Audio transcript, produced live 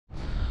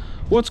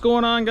What's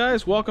going on,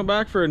 guys? Welcome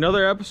back for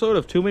another episode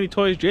of Too Many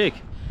Toys Jake.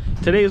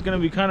 Today is going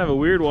to be kind of a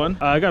weird one.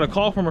 I got a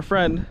call from a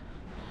friend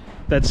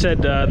that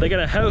said they got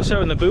a house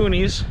out in the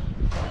boonies.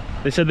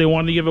 They said they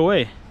wanted to give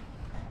away.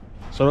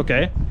 So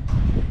okay.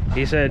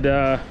 He said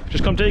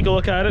just come take a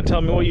look at it,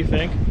 tell me what you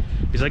think.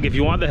 He's like, if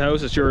you want the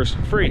house, it's yours,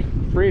 free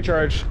of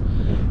charge,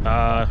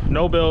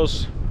 no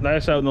bills,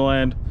 nice out in the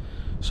land,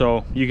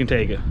 so you can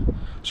take it.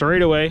 So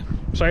right away,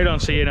 sight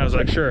unseen, I was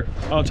like, sure,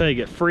 I'll take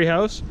it. Free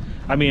house,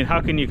 I mean,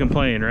 how can you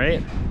complain,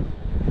 right?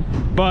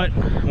 But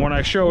when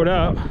I showed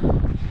up,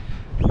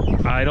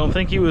 I don't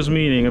think he was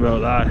meaning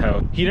about that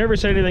house. He never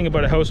said anything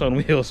about a house on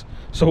wheels.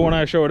 So when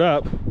I showed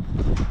up,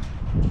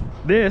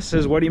 this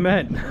is what he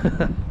meant.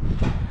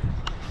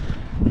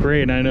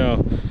 Great, I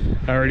know.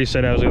 I already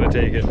said I was gonna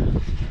take it.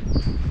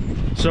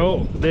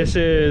 So this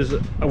is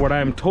what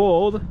I'm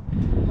told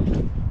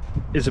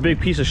is a big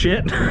piece of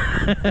shit.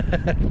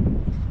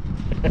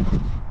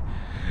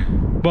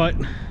 But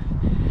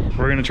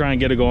we're gonna try and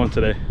get it going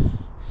today.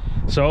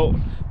 So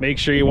make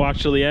sure you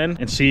watch till the end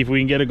and see if we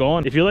can get it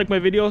going. If you like my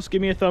videos,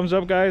 give me a thumbs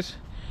up, guys.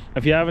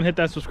 If you haven't hit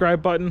that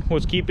subscribe button,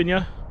 what's keeping you?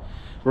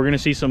 We're gonna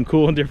see some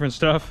cool and different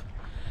stuff,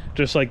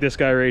 just like this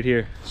guy right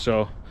here.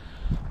 So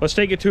let's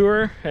take a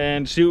tour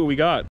and see what we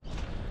got.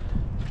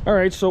 All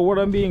right, so what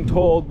I'm being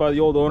told by the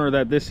old owner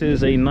that this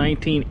is a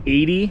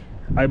 1980,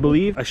 I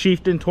believe, a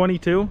Chieftain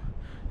 22.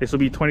 This will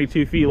be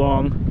 22 feet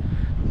long.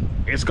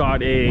 It's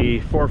got a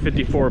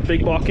 454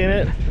 big block in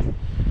it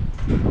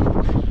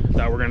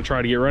that we're gonna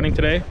try to get running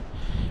today.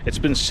 It's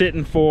been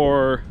sitting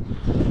for,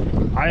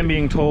 I'm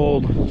being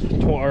told,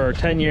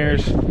 10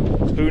 years.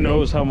 Who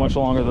knows how much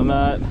longer than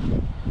that.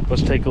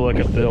 Let's take a look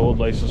at the old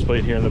license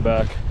plate here in the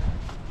back.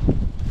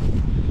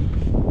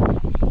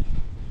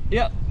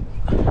 Yep,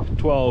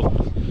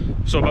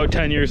 12. So about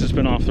 10 years it's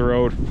been off the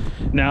road.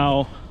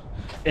 Now,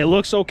 it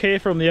looks okay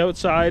from the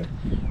outside.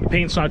 The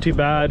paint's not too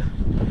bad.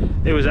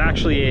 It was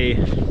actually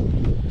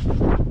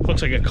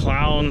looks like a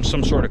clown,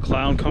 some sort of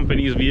clown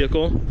company's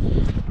vehicle.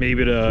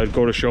 Maybe to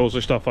go to shows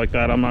or stuff like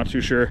that, I'm not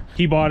too sure.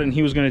 He bought it and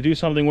he was gonna do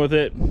something with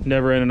it.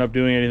 Never ended up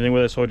doing anything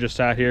with it, so it just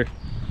sat here.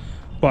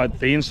 But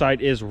the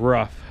inside is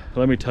rough.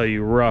 Let me tell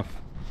you, rough.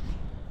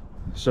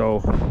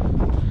 So,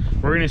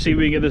 we're gonna see if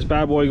we can get this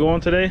bad boy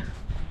going today.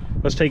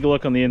 Let's take a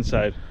look on the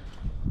inside.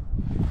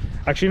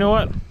 Actually, you know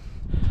what?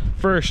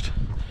 First,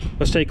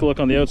 let's take a look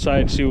on the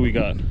outside and see what we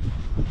got.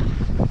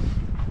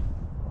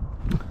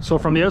 So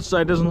from the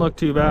outside, it doesn't look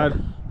too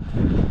bad.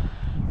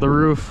 The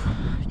roof,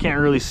 you can't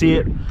really see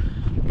it,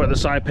 but the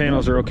side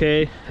panels are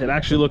okay. It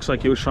actually looks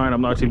like it was shined up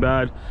not too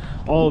bad.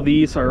 All of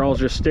these are all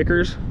just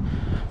stickers.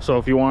 So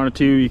if you wanted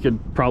to, you could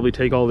probably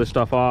take all this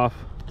stuff off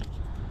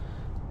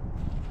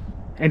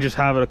and just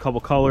have it a couple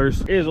colors.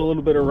 There is a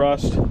little bit of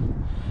rust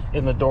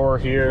in the door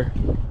here,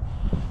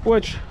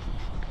 which,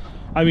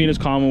 I mean, it's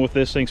common with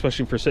this thing,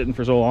 especially for sitting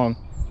for so long.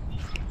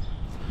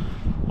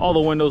 All the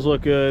windows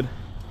look good.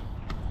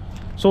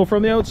 So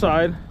from the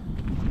outside,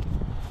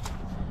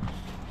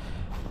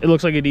 it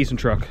looks like a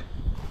decent truck.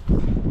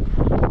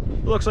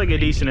 It looks like a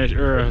decent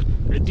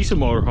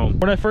motorhome.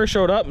 When I first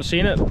showed up and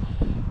seen it,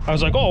 I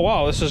was like, oh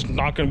wow, this is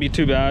not going to be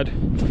too bad.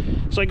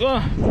 It's like, oh,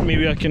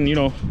 maybe I can, you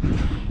know,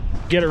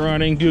 get it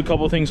running, do a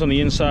couple things on the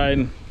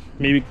inside,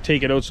 maybe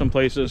take it out some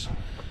places.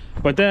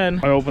 But then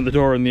I opened the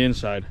door on the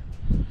inside.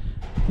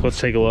 Let's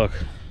take a look.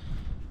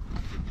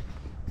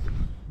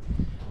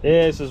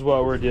 This is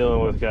what we're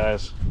dealing with,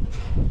 guys.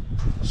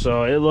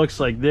 So it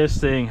looks like this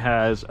thing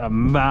has a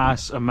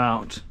mass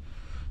amount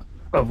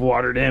of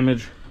water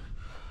damage.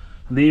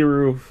 The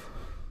roof,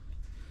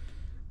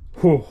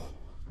 whew,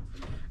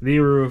 the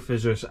roof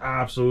is just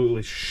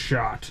absolutely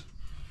shot.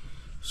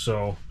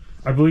 So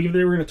I believe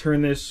they were going to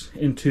turn this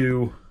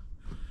into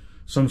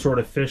some sort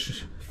of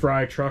fish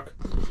fry truck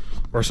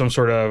or some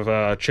sort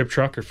of chip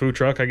truck or food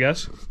truck, I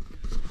guess.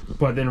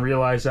 But then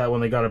realized that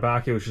when they got it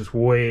back, it was just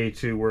way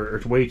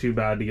too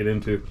bad to get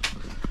into.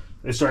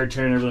 They started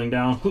tearing everything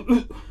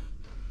down.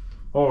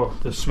 Oh,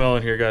 the smell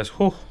in here, guys.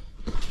 Oh.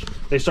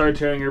 They started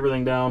tearing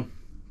everything down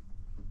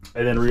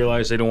and then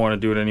realized they don't want to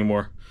do it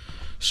anymore.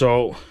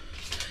 So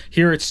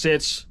here it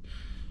sits.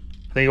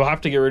 They will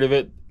have to get rid of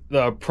it.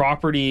 The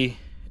property,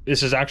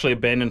 this is actually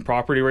abandoned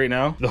property right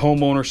now. The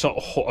homeowner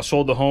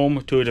sold the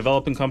home to a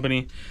developing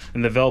company,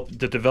 and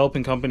the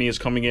developing company is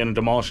coming in and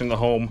demolishing the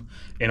home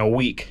in a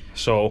week.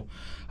 So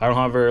I don't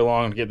have very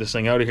long to get this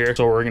thing out of here.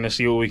 So we're gonna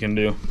see what we can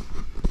do.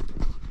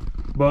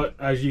 But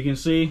as you can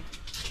see,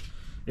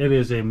 it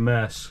is a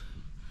mess.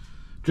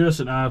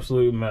 Just an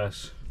absolute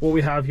mess. What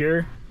we have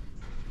here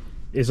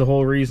is the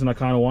whole reason I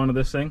kind of wanted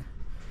this thing.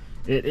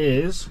 It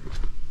is,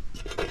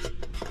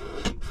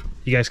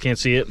 you guys can't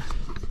see it,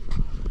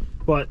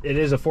 but it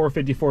is a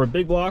 454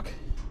 big block.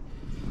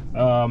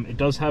 It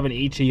does have an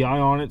HEI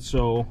on it,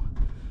 so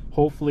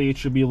hopefully it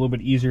should be a little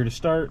bit easier to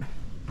start.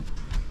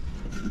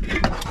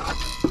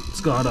 It's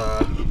got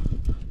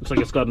looks like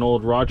it's got an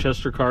old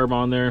Rochester carb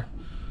on there.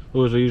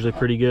 Those are usually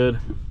pretty good.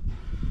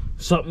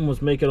 Something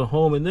was making a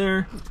home in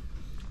there,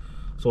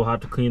 so we'll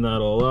have to clean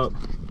that all up.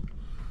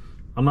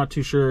 I'm not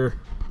too sure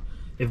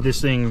if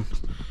this thing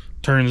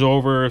turns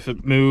over, if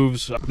it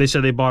moves. They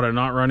said they bought it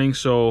not running,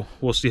 so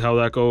we'll see how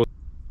that goes.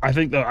 I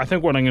think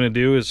what I'm gonna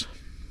do is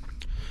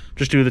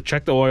just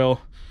check the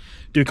oil,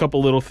 do a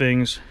couple little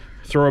things,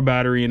 throw a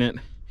battery in it,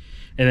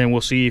 and then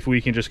we'll see if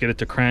we can just get it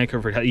to crank or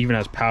if it even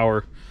has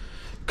power.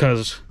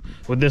 Because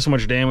with this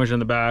much damage in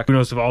the back, who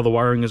knows if all the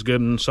wiring is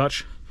good and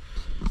such.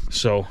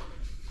 So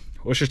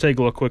let's just take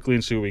a look quickly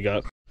and see what we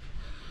got.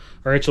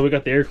 All right, so we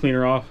got the air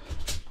cleaner off.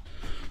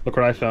 Look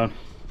what I found.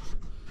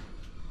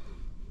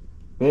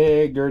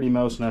 Big dirty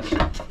mouse nest.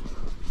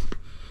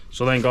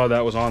 So thank God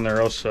that was on there,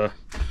 else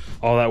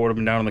all that would have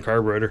been down in the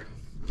carburetor.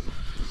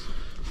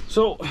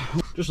 So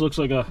just looks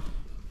like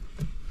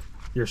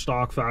your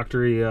stock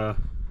factory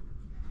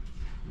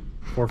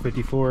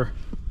 454.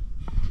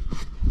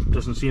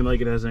 Doesn't seem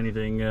like it has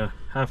anything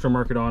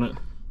aftermarket on it.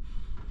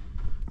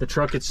 The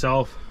truck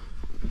itself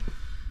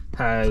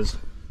has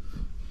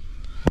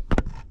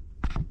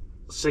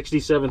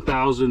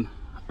 67,000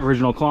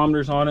 original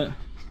kilometers on it.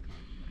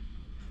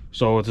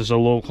 So it's just a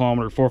low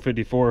kilometer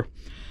 454.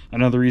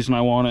 Another reason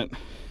I want it,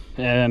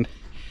 and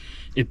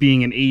it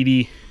being an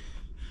 80,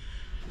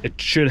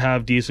 it should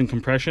have decent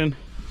compression.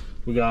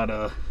 We got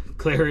a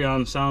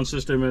Clarion sound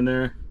system in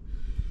there,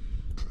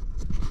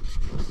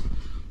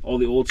 all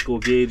the old school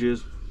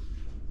gauges.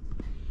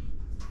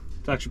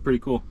 It's actually pretty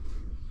cool.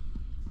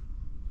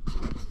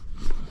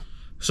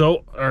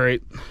 So all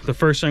right, the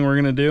first thing we're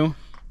gonna do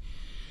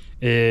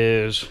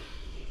is,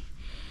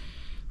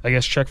 I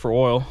guess, check for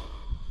oil,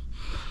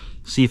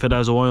 see if it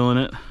has oil in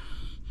it.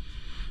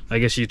 I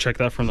guess you check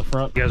that from the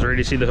front. You guys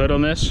ready to see the hood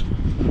on this?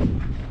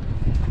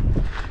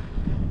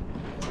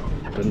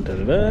 Dun, da,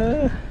 da,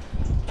 da.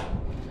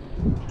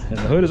 And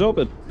the hood is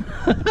open.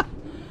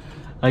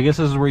 I guess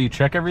this is where you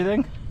check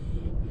everything.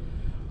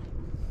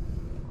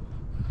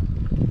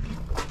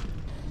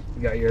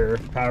 You got your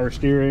power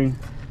steering.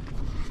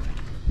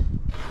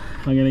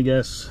 I'm gonna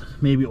guess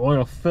maybe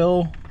oil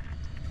fill.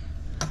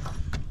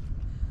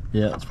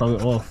 Yeah, it's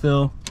probably oil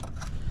fill.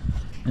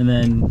 And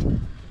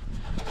then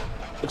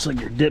looks like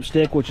your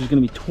dipstick, which is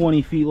gonna be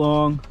 20 feet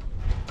long.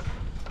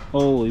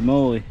 Holy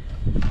moly.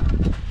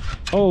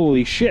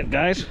 Holy shit,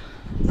 guys.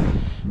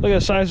 Look at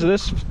the size of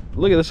this.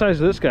 Look at the size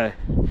of this guy.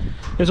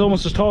 It's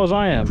almost as tall as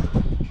I am.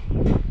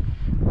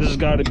 This has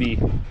got to be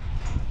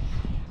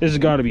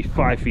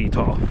 5 feet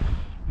tall.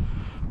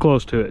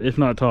 Close to it, if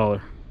not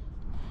taller.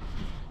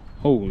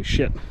 Holy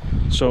shit.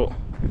 So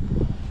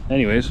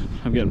anyways,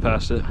 I'm getting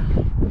past it.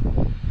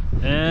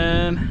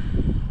 And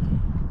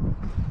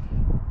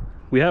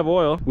we have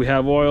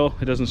oil.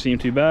 It doesn't seem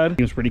too bad.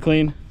 Seems pretty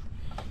clean.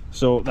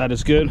 So that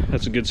is good.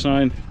 That's a good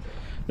sign.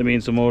 That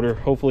means the motor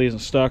hopefully isn't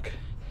stuck.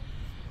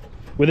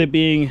 With it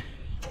being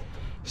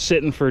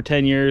sitting for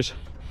 10 years,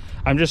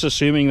 I'm just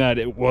assuming that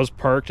it was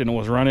parked and it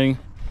was running,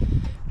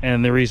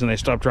 and the reason they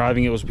stopped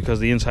driving it was because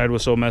the inside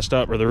was so messed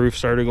up or the roof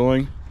started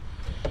going.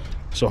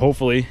 So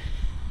hopefully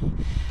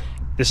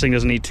this thing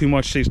doesn't need too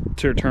much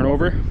to turn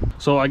over.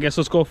 So I guess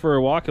let's go for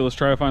a walk and let's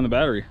try to find the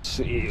battery. Let's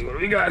see what do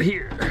we got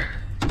here.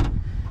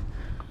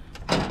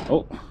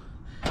 Oh,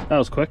 that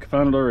was quick.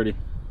 Found it already.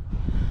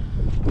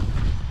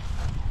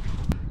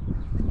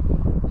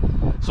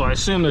 So I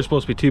assume there's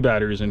supposed to be 2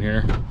 batteries in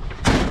here.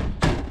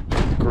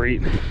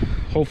 Great.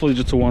 Hopefully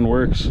just the one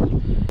works.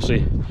 Let's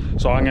see.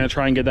 So I'm gonna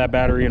try and get that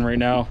battery in right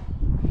now,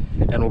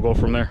 and we'll go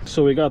from there.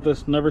 So we got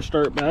this never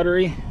start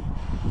battery.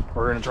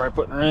 We're gonna try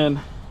putting her in.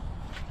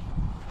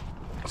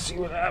 See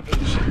what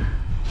happens.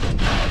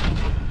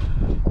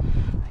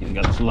 Even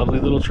got this lovely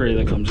little tray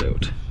that comes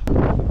out.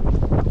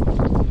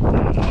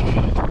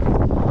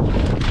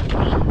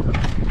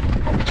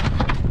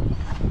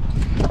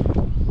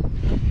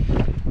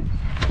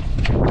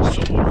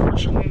 So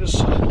unfortunately this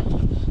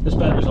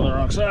battery's on the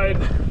wrong side.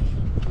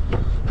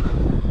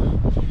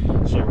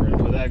 So we're gonna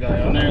put that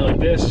guy on there like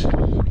this. Put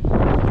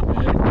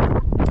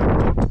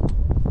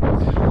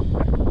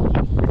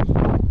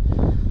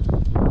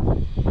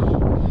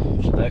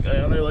that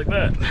guy on there like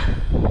that.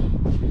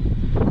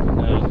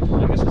 Now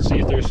I guess let's see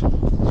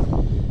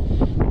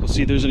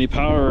if there's any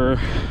power or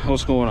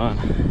what's going on.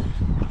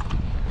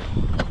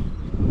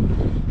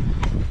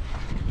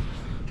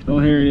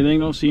 Don't hear anything,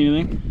 don't see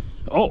anything.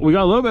 Oh, we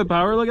got a little bit of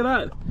power, look at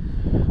that.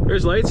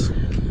 There's lights.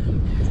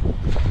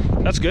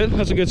 That's good,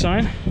 that's a good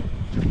sign.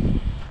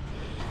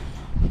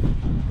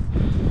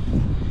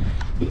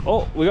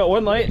 Oh, we got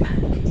one light.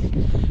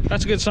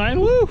 That's a good sign,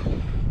 woo!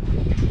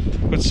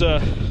 Let's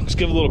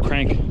give it a little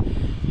crank.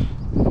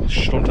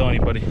 Shh, don't tell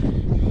anybody.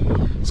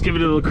 Let's give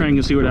it a little crank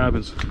and see what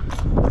happens.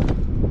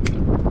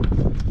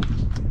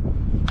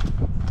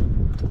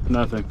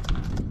 Nothing.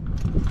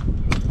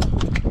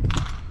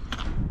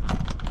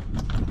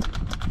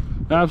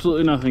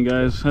 Absolutely nothing,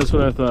 guys. That's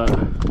what I thought.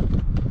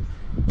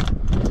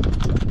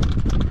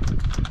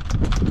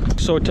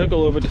 So it took a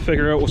little bit to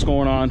figure out what's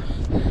going on.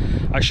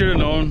 I should have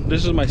known.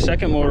 This is my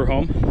second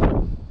motorhome.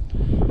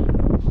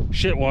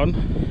 Shit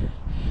one.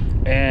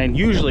 And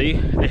usually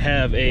they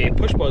have a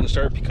push button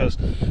start because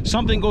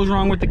something goes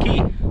wrong with the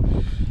key.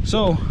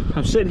 So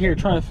I'm sitting here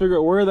trying to figure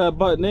out where that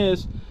button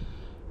is,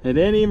 and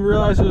didn't even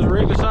realize it was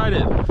right beside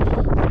it.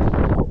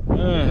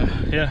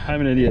 Yeah,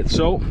 I'm an idiot.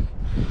 So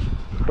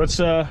let's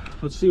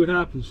see what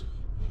happens.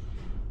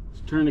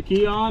 Let's turn the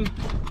key on.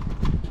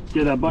 Let's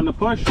get that button to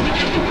push.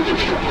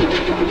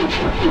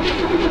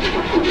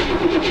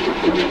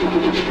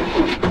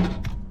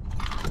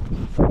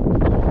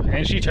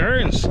 And she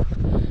turns.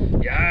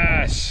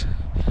 Yes.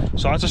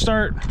 So that's a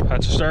start.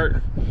 That's a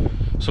start.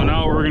 So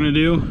now what we're gonna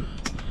do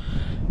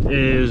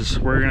is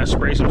we're gonna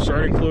spray some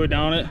starting fluid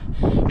down it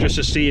just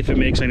to see if it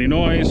makes any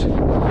noise.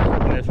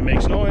 And if it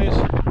makes noise,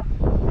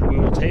 we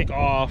will take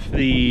off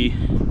the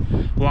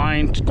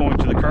line going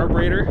to the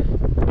carburetor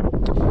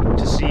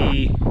to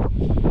see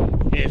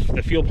if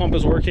the fuel pump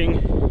is working.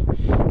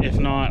 If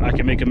not, I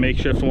can make a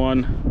makeshift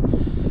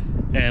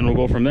one and we'll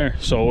go from there.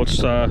 So let's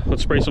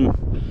spray some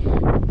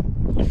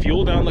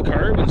fuel down the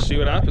carb and see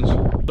what happens.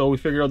 So we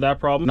figured out that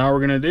problem. Now what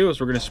we're gonna do is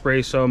we're gonna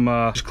spray some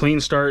just clean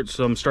start,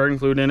 some starting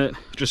fluid in it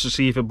just to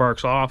see if it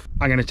barks off.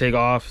 I'm gonna take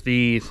off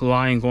the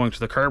line going to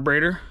the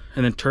carburetor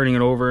and then turning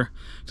it over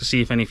to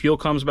see if any fuel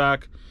comes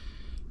back.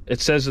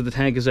 It says that the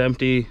tank is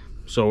empty,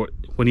 so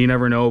when you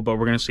never know, but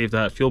we're gonna see if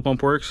that fuel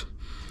pump works.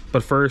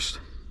 But first,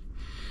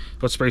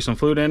 let's spray some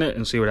fluid in it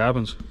and see what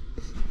happens.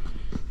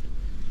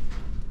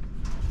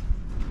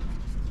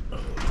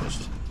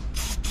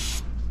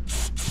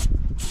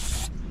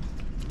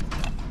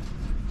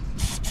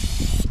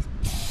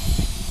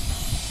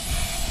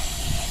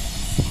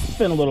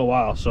 Been a little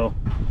while, so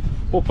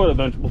we'll put a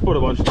bunch.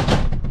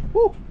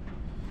 Woo!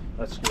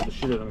 That scared the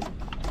shit out of me.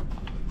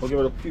 We'll give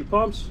it a few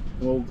pumps.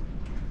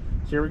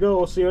 Here we go.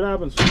 We'll see what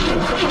happens.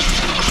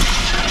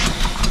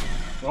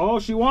 Oh,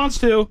 she wants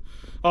to.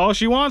 Oh,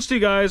 she wants to,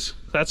 guys.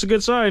 That's a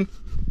good sign.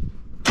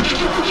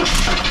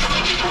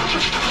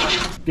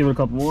 Give it a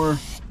couple more.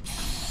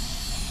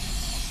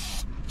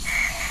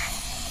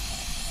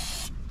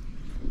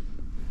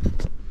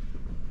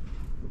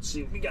 Let's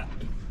see what we got.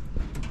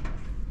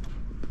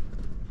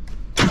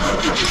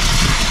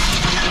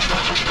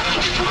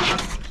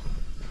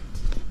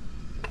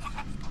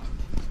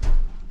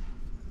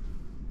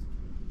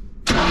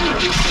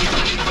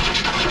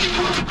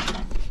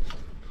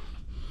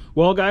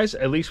 Well guys,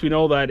 at least we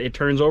know that it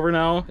turns over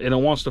now and it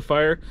wants to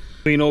fire.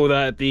 We know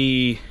that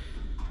the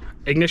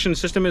ignition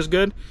system is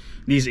good.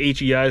 These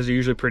HEIs are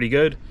usually pretty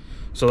good,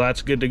 so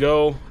that's good to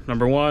go.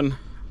 Number one,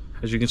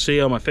 as you can see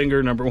on my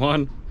finger, number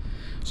one.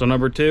 So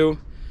number two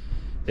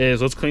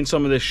is let's clean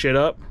some of this shit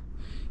up,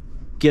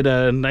 get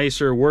a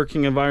nicer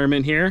working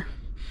environment here,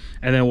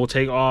 and then we'll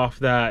take off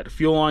that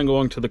fuel line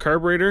going to the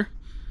carburetor,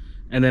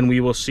 and then we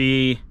will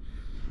see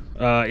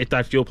if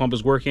that fuel pump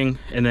is working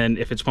and then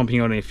if it's pumping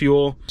out any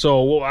fuel.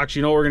 So we'll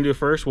actually know what we're gonna do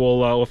first.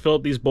 We'll fill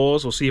up these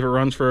bowls, we'll see if it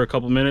runs for a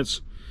couple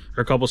minutes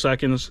or a couple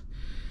seconds,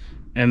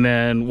 and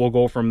then we'll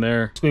go from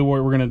there. Basically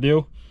what we're gonna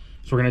do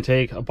is we're gonna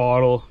take a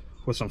bottle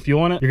with some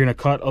fuel in it. You're gonna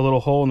cut a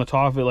little hole in the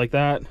top of it like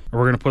that, and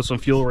we're gonna put some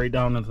fuel right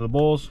down into the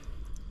bowls.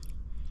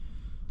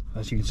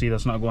 As you can see,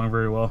 that's not going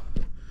very well.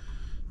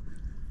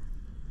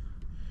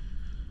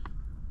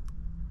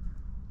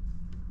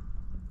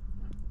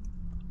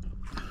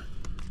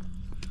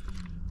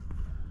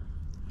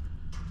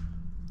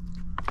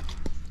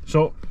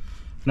 So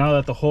now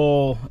that the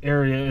whole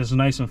area is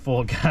nice and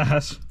full of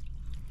gas,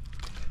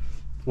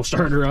 we'll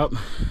start her up,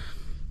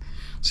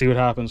 see what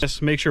happens.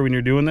 Just make sure when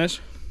you're doing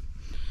this,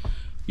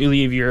 you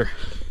leave your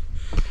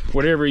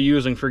whatever you're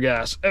using for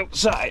gas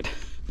outside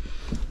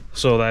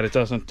so that it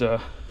doesn't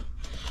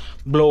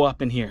blow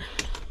up in here.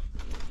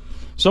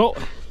 So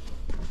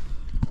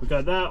we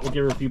got that. We'll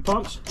give her a few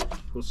pumps.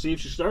 We'll see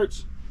if she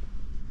starts.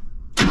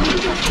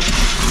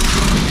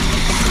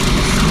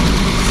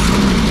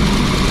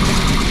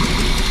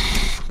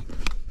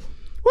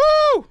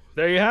 Woo!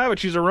 There you have it.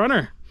 She's a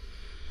runner.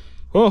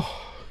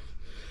 Oh,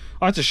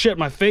 I have to shit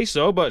my face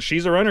though, but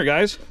she's a runner,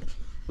 guys.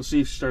 Let's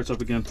see if she starts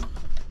up again.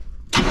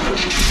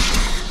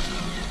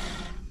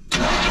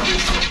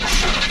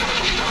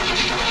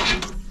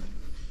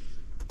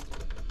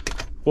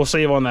 We'll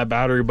save on that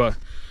battery, but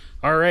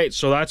all right,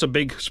 so that's a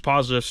big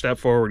positive step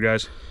forward,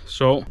 guys.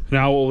 So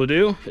now what we'll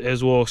do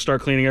is we'll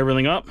start cleaning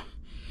everything up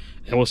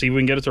and we'll see if we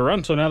can get it to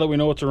run. So now that we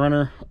know it's a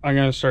runner, I'm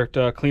gonna start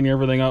cleaning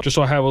everything up just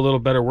so I have a little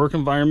better work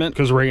environment,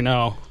 because right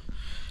now,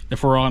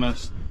 if we're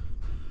honest,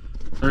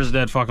 there's a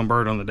dead fucking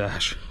bird on the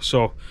dash.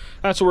 So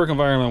that's the work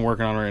environment I'm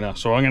working on right now.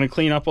 So I'm gonna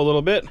clean up a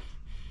little bit.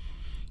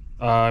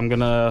 I'm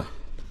gonna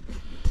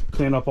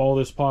clean up all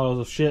this piles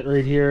of shit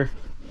right here.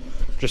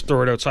 Just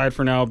throw it outside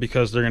for now,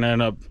 because they're gonna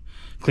end up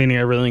cleaning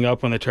everything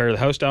up when they tear the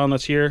house down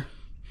that's here.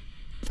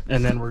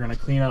 And then we're gonna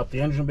clean up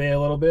the engine bay a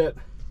little bit,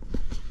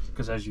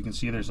 because as you can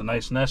see, there's a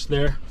nice nest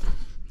there.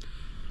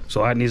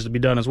 So that needs to be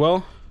done as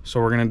well. So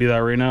we're gonna do that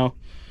right now,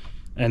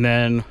 and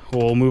then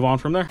we'll move on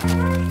from there.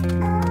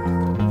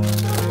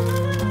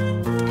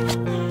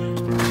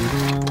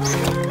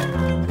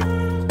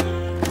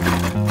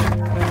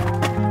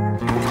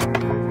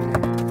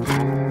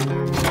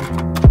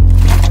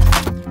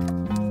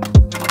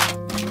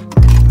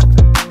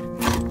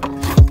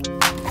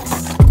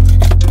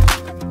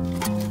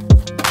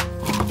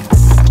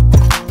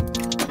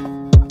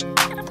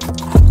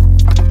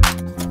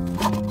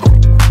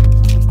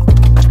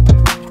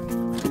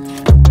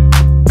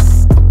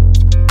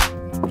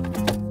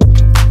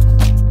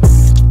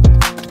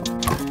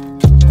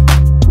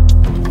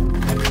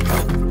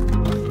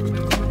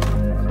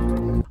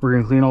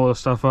 clean all this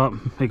stuff up,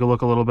 make it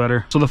look a little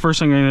better. So the first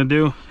thing I'm gonna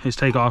do is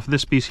take off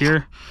this piece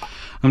here.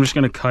 I'm just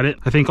gonna cut it.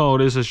 I think all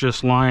it is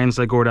just lines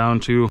that go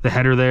down to the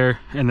header there,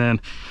 and then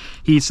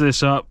heats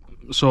this up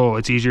so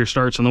it's easier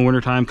starts in the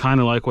wintertime, kind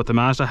of like what the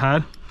Mazda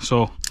had.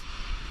 So I'm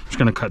just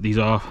gonna cut these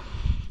off.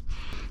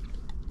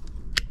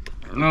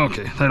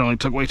 Okay, that only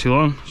took way too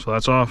long, so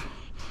that's off.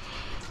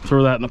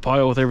 Throw that in the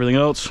pile with everything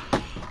else.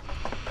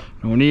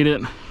 Don't need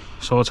it.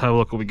 So let's have a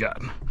look what we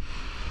got.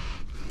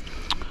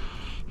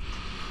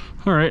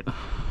 All right,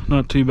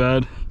 not too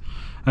bad.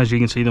 As you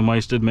can see, the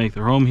mice did make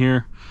their home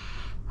here,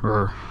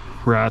 or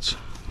rats,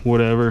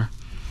 whatever.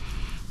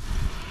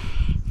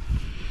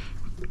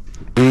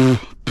 I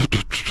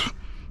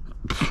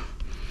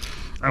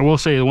will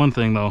say the one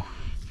thing though,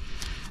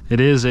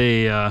 it is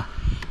a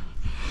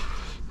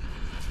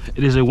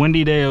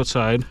windy day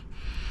outside,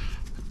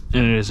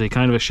 and it is a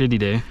kind of a shitty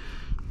day,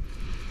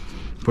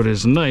 but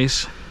it's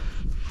nice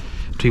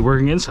to be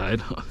working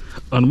inside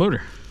on a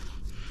motor.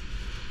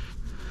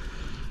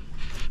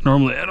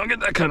 Normally I don't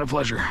get that kind of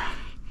pleasure.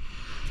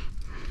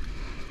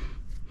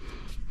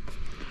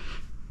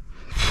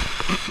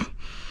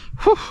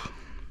 Whew.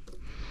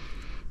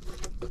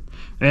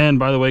 And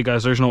by the way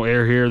guys, there's no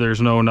air here, there's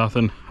no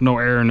nothing, no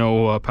air,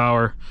 no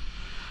power.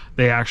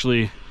 They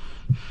actually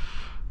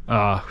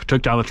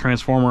took down the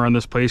transformer on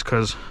this place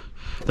because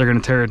they're going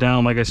to tear it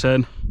down, like I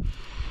said.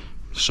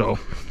 So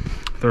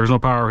there's no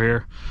power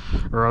here,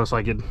 or else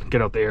I could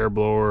get out the air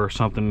blower or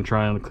something and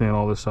try and clean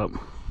all this up.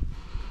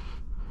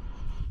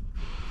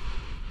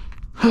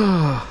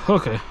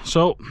 Okay,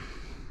 so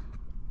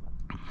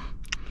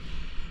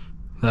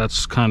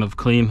that's kind of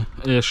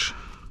clean-ish,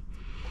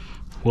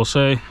 we'll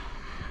say.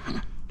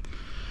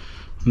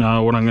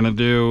 Now what I'm going to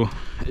do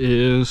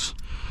is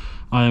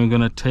I'm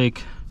going to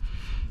take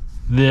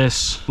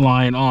this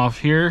line off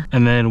here,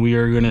 and then we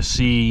are going to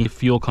see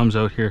fuel comes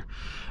out here.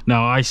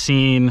 Now I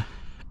seen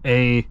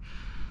a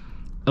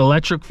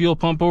electric fuel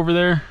pump over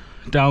there,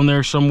 down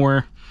there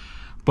somewhere,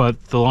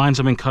 but the lines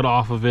have been cut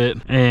off of it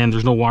and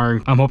there's no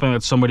wiring. I'm hoping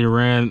that somebody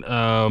ran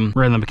the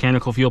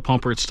mechanical fuel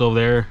pump, or it's still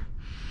there.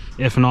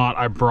 If not,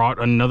 I brought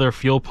another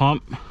fuel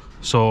pump,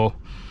 so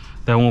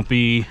that won't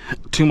be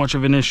too much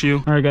of an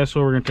issue. All right guys,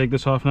 so we're gonna take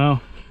this off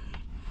now,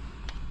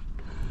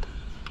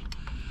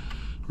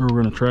 or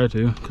we're gonna try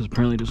to, because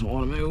apparently it doesn't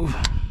want to move.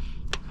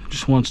 It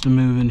just wants to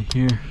move in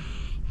here,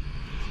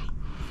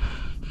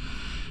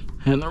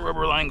 and the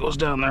rubber line goes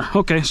down there.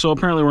 Okay, so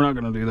apparently we're not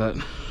gonna do that.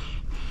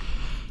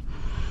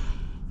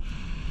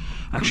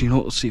 Actually, you know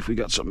what, let's see if we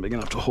got something big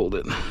enough to hold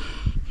it.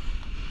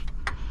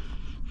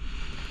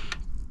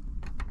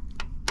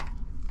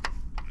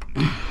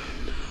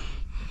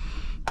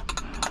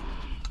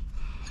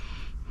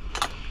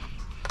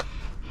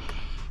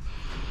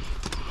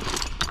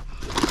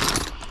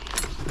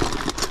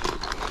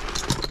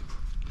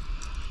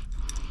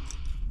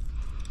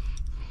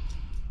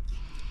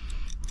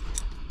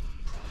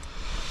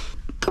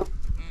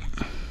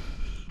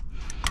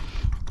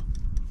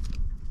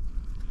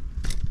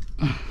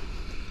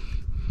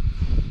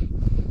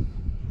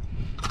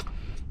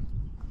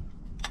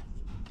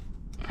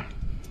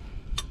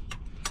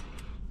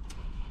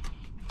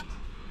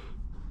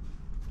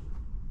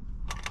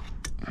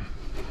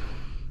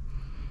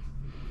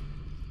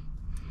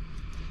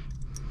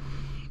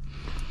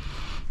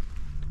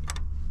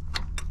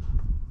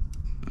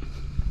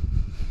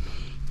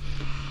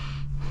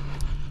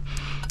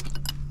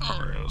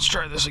 Let's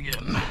try this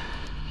again.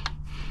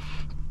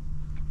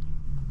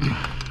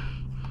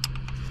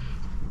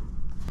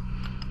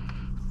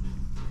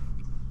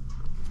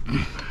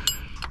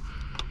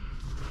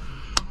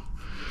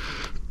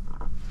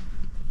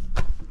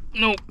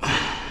 Nope.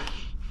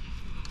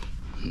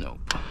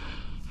 Nope.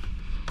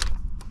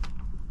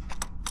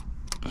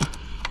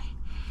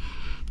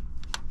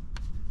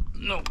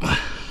 Nope.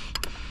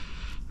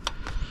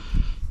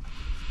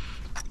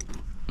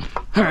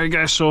 All right,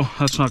 guys, so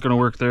that's not gonna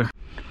work there.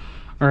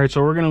 All right,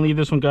 so we're gonna leave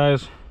this one,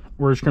 guys.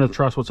 We're just gonna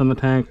trust what's in the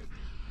tank.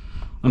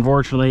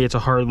 Unfortunately, it's a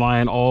hard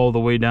line all the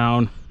way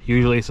down.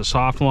 Usually it's a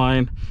soft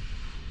line.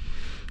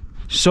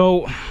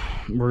 So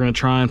we're gonna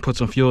try and put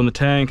some fuel in the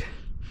tank,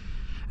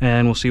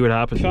 and we'll see what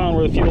happens. Found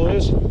where the fuel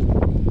is,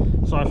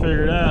 so I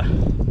figured,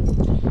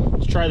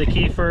 let's try the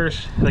key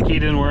first. The key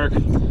didn't work.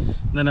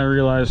 Then I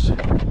realized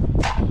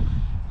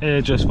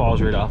it just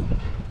falls right off.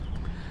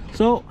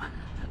 So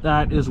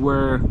that is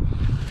where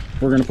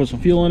we're gonna put some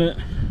fuel in it.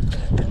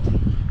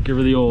 Give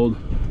her the old.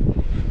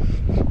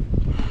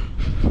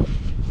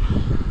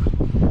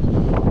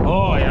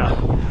 Oh yeah.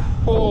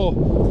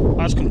 Oh,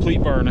 that's complete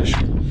varnish.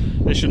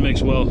 This should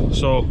mix well.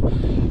 So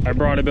I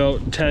brought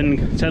about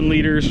 10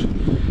 liters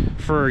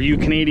for you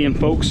Canadian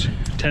folks.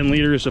 10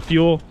 liters of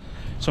fuel,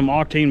 some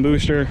octane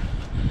booster.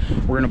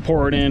 We're gonna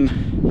pour it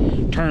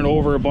in, turn it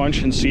over a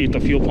bunch, and see if the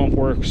fuel pump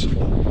works.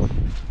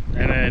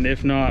 And then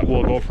if not,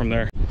 we'll go from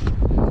there.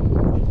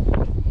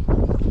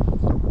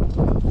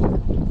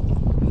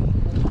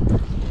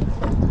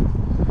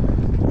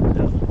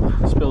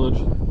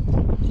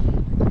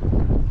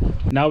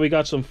 Now we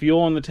got some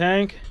fuel in the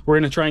tank. We're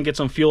gonna try and get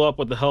some fuel up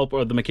with the help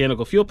of the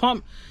mechanical fuel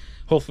pump,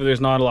 Hopefully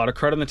there's not a lot of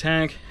crud in the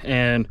tank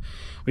and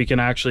we can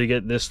actually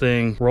get this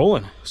thing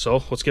rolling.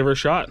 So let's give her a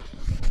shot.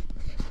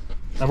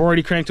 I've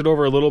already cranked it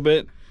over a little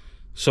bit,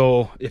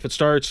 so if it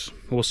starts,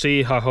 we'll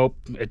see. I hope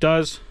it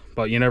does,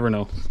 but you never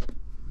know.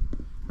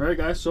 All right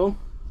guys, so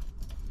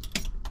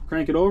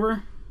crank it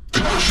over.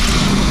 Oh,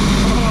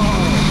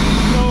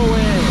 no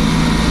way.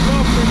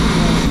 No freaking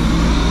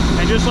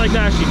way. And just like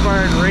that, she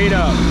fired right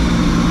up.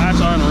 That's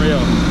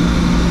unreal.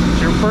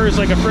 She purrs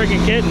like a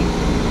freaking kitten.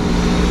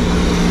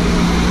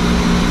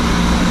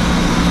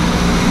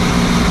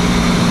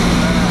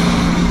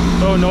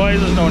 No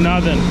noises, no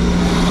nothing.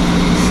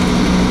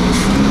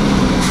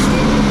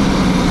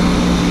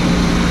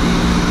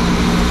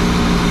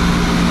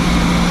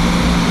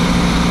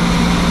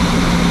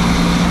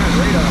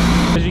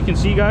 As you can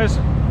see guys,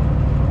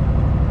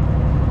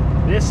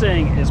 this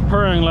thing is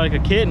purring like a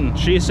kitten.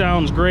 She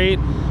sounds great.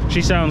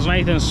 She sounds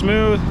nice and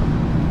smooth.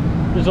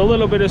 There's a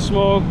little bit of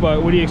smoke,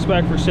 but what do you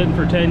expect for sitting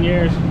for 10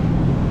 years?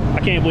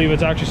 I can't believe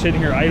it's actually sitting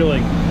here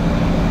idling.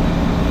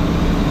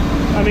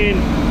 I mean,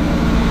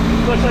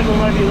 it looks like we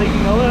might be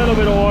leaking a little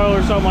bit of oil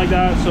or something like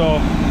that, so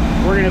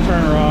we're gonna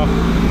turn her off.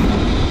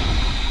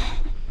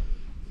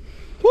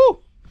 Woo!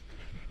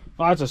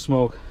 Lots of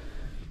smoke.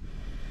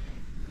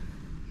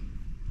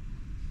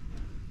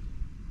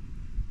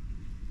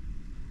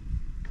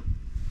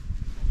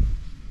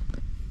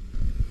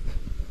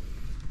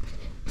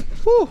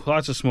 Whew,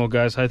 lots of smoke,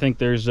 guys. I think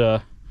there's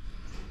I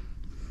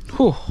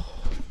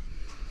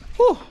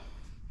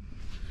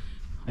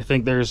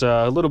think there's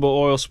a little bit of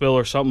oil spill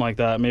or something like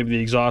that. Maybe the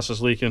exhaust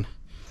is leaking.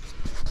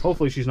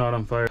 Hopefully she's not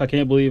on fire. I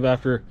can't believe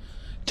after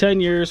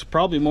 10 years,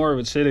 probably more of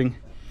it sitting,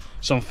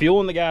 some fuel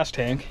in the gas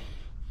tank,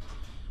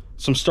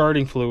 some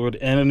starting fluid,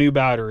 and a new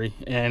battery,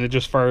 and it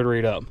just fired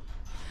right up.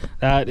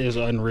 That is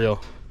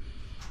unreal.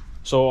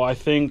 So I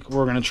think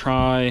we're gonna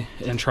try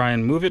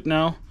and move it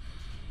now.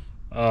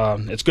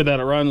 It's good that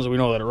it runs. We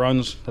know that it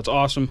runs. That's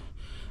awesome.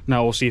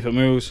 Now we'll see if it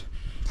moves.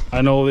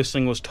 I know this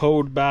thing was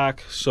towed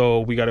back, so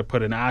we got to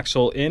put an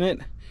axle in it,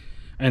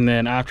 and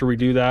then after we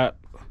do that,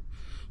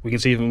 we can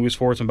see if it moves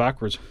forwards and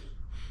backwards.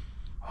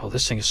 Oh,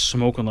 this thing is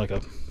smoking like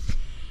a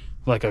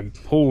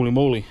holy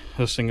moly.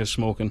 This thing is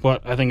smoking.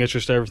 But I think it's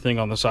just everything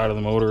on the side of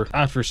the motor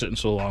after sitting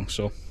so long.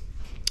 So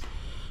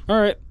all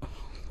right,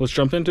 let's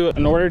jump into it.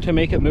 In order to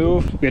make it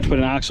move, we have to put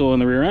an axle in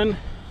the rear end.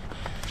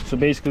 So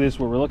basically this is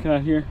what we're looking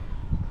at here.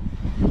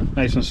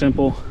 Nice and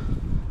simple.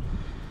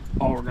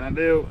 All we're gonna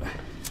do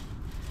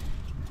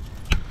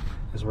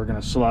is we're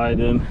gonna slide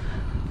in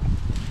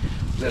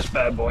this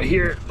bad boy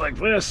here like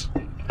this.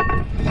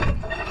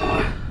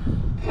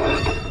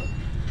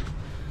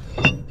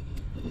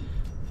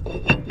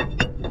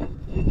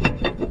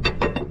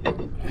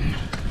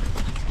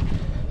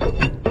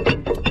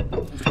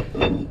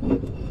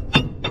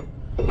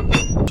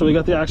 So we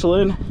got the axle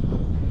in.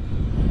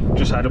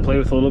 Just had to play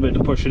with a little bit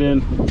to push it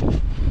in.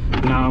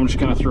 Now I'm just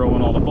gonna throw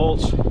in all the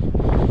bolts.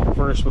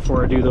 First,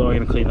 before I do though, I'm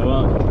gonna clean them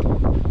up.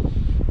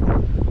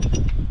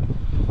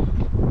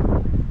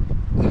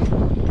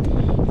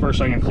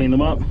 First, I'm gonna clean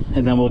them up,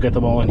 and then we'll get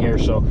them all in here.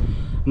 So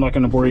I'm not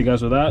gonna bore you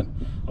guys with that.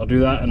 I'll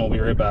do that, and we'll be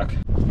right back.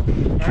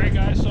 All right,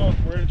 guys. So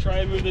we're gonna try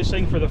and move this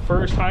thing for the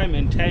first time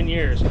in 10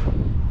 years,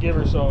 give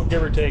or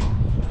take.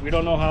 We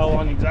don't know how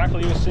long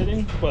exactly it was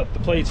sitting, but the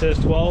plate says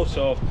 12,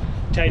 so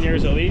 10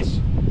 years at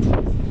least. So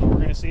we're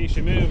gonna see if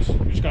she moves.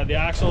 We just got the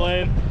axle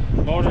in,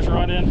 motor's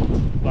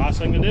running. Last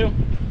thing to do,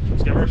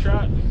 let's give her a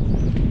shot.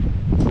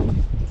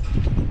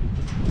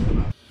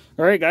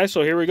 All right, guys,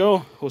 so here we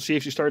go. We'll see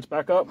if she starts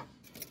back up.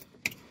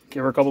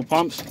 Give her a couple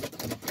pumps.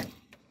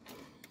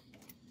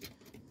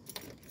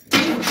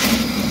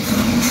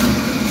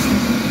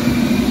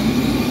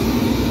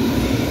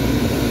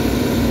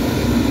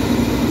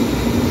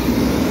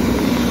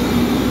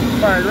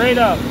 Fired right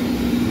up.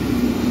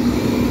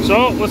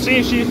 So let's see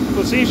if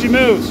she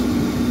moves.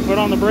 Put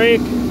on the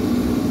brake.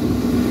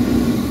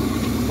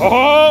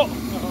 Oh!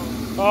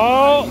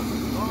 Oh!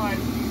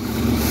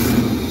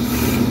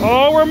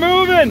 Oh, we're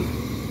moving!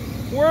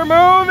 We're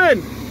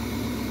moving!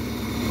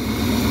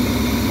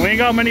 We ain't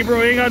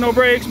got no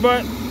brakes,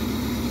 but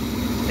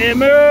it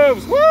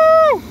moves!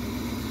 Woo!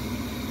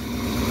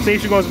 See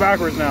if she goes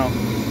backwards now.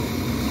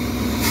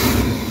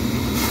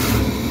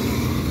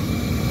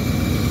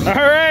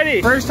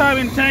 Alrighty! First time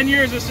in 10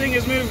 years this thing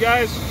has moved,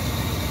 guys.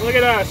 Look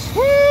at us.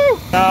 Woo!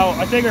 Now,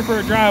 I take her for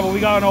a drive, but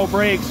we got no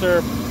brakes,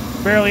 or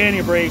barely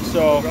any brakes,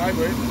 so...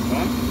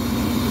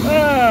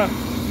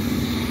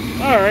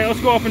 Alright, let's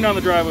go up and down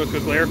the driveway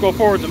quickly, or go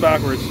forwards and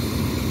backwards.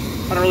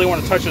 I don't really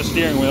want to touch the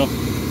steering wheel.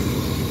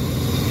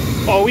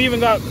 Oh, we even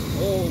got...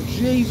 Oh,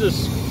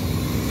 Jesus.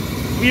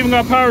 We even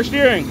got power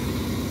steering.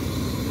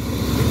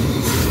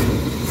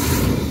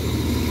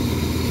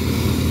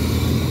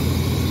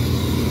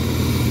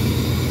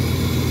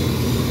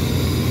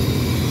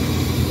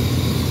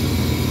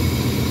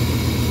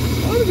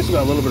 I guess we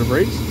got a little bit of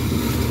brakes.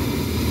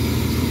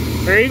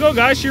 There you go,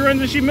 guys. She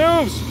runs and she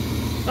moves.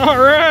 All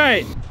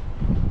right.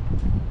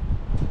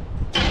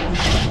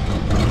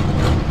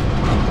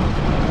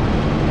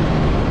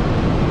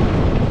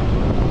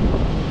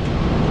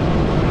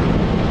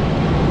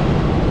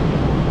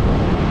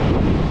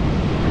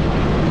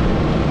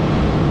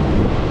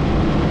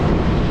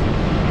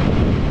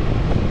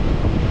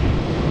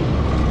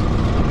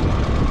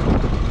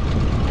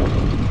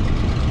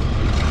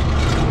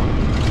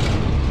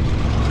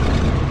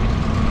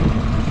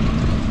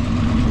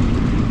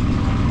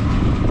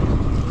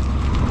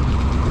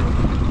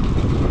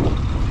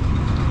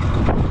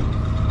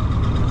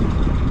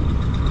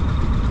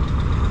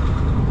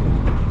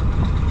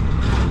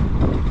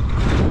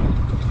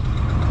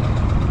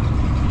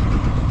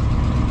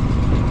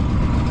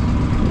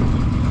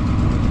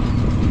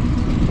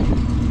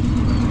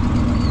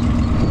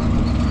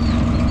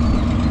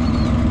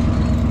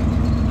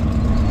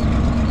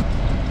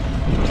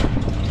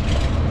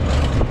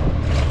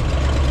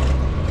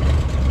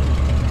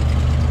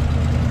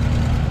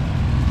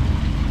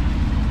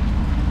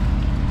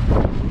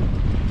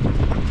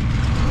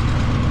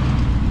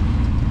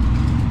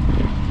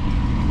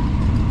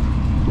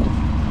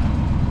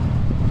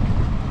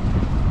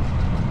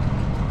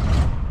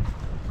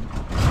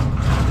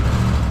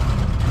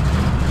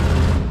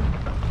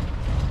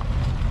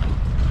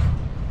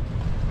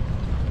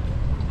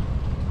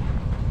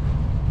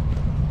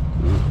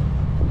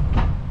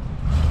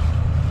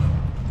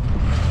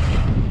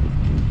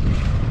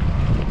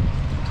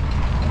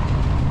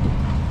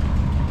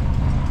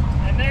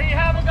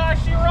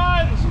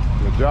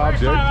 job,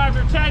 First Jake. time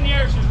after 10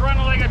 years, she's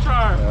running like a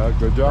charm. Yeah,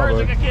 good job, Purrs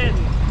buddy. like a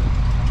kitten.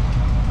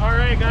 All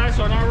right, guys,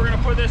 so now we're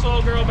gonna put this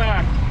old girl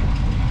back.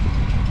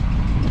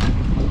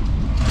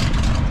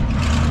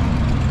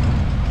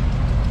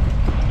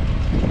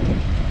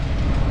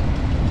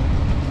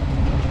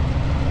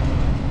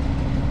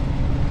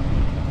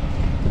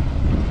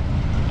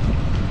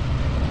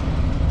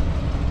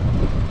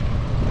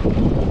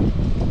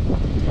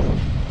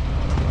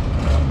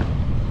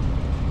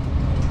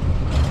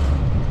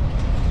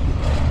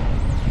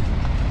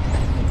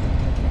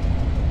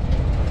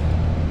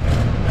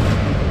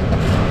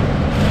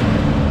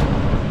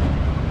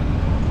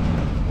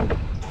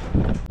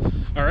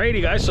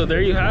 Alrighty guys, so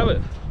there you have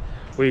it.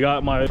 We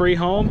got my free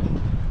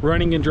home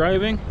running and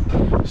driving,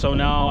 so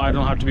now I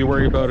don't have to be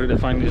worried about it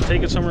if I need to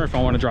take it somewhere, if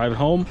I want to drive it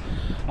home.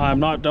 I'm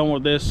not done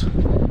with this.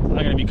 I'm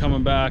going to be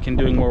coming back and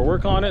doing more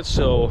work on it,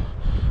 so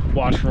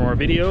watch for more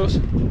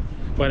videos.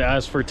 But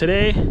as for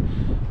today,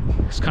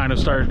 it's kind of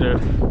started to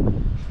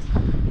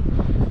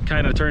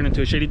turn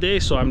into a shitty day,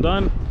 so I'm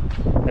done.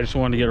 I just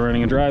wanted to get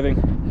running and driving.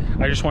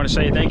 I just want to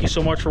say thank you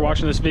so much for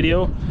watching this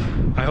video.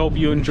 I hope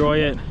you enjoy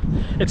it.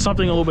 It's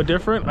something a little bit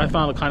different. I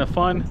found it kind of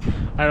fun.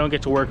 I don't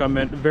get to work on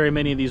very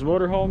many of these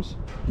motorhomes,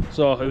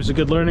 so it was a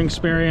good learning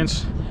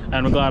experience, and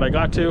I'm glad I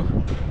got to,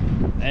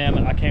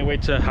 and I can't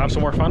wait to have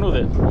some more fun with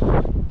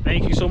it.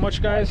 Thank you so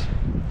much, guys.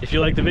 If you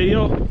like the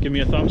video, give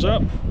me a thumbs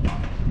up.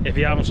 If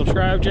you haven't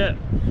subscribed yet,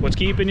 what's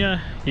keeping you?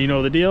 You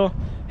know the deal.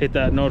 Hit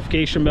that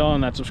notification bell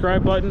and that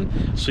subscribe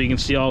button so you can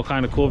see all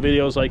kind of cool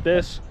videos like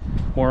this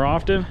more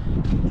often.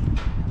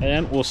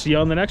 And we'll see you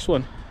on the next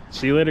one.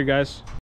 See you later, guys.